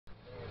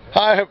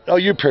Oh,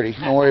 you're pretty.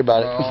 Don't worry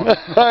about it.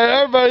 All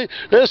right, everybody,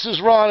 this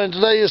is Ron, and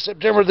today is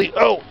September the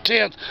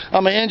 10th.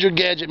 I'm an injured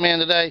gadget man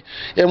today,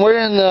 and we're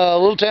in the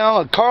little town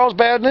of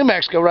Carlsbad, New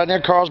Mexico, right near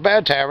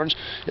Carlsbad Taverns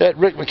at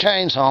Rick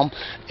McCain's home,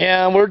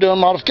 and we're doing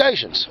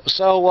modifications.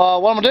 So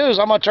what I'm going to do is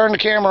I'm going to turn the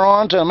camera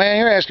on to a man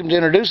here, ask him to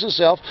introduce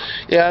himself,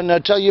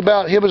 and tell you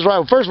about him as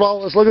well. First of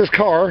all, let's look at his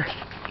car.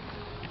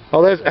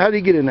 Oh, how did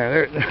he get in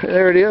there?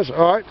 There it is.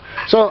 All right.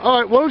 So,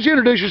 all right, why don't you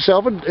introduce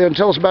yourself and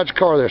tell us about your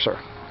car there, sir?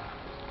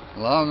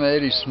 Well, I'm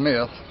Eddie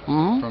Smith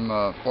from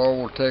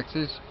Forward,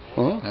 Texas,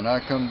 and I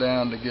come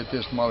down to get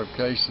this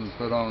modification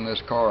put on this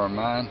car of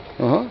mine,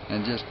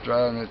 and just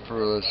driving it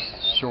for a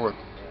short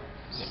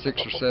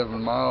 6 or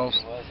 7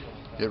 miles.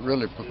 It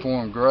really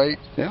performed great,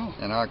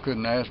 and I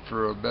couldn't ask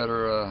for a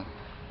better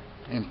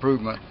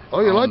improvement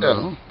on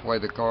the way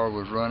the car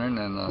was running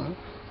and the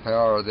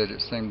power that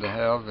it seemed to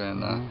have,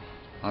 and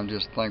I'm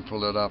just thankful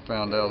that I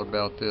found out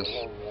about this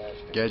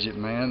gadget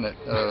man that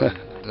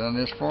done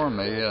this for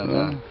me,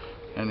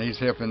 and he's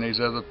helping these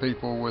other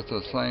people with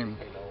the same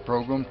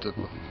program to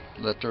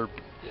let their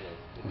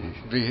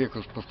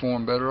vehicles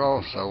perform better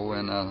also,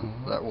 and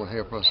that will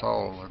help us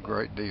all a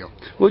great deal.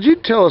 Would you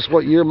tell us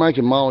what year, make,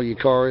 and model your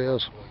car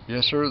is?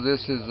 Yes, sir.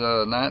 This is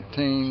a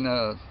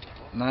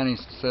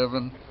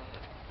 1997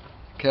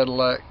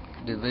 Cadillac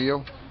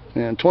DeVille.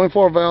 And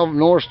 24 valve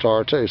North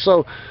Star too.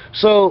 So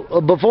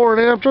before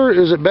and after,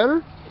 is it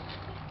better?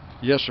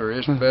 Yes, sir.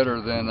 It's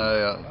better than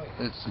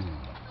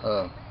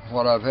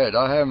what I've had.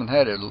 I haven't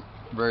had it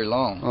very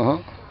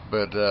long,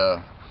 but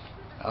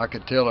I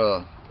could tell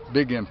a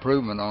big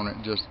improvement on it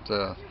just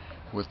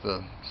with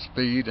the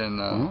speed and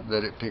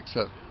that it picks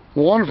up.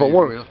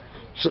 Wonderful.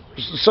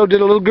 So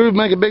did a little groove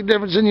make a big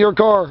difference in your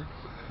car?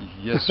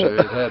 Yes, sir.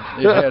 It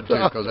had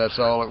to, because that's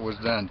all it was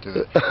done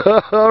to it.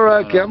 All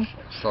right, Kevin.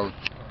 So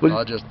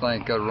I just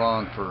thank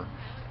Ron for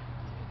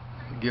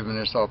giving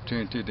this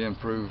opportunity to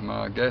improve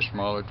my gas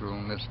mileage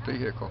on this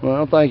vehicle.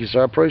 Well, thank you,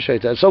 sir. I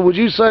appreciate that. So would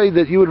you say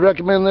that you would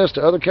recommend this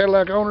to other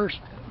Cadillac owners?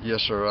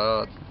 Yes, sir.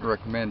 I'd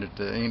recommend it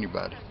to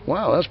anybody.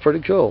 Wow, that's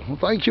pretty cool. Well,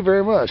 thank you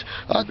very much.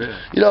 You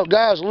know,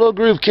 guys, a little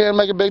groove can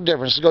make a big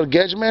difference. So go to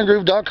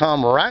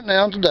GadgetManGroove.com right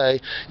now today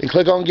and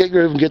click on Get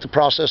Groove and get the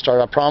process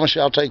started. I promise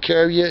you I'll take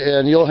care of you,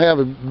 and you'll have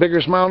a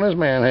bigger smile than this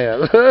man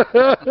has.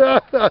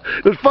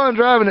 It was fun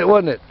driving it,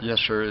 wasn't it?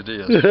 Yes, sir, it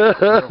is.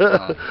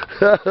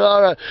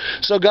 All right.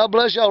 So God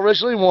bless y'all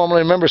richly and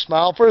warmly. Remember,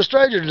 smile for a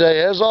stranger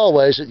today. As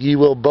always, you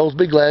will both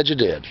be glad you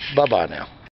did. Bye-bye now.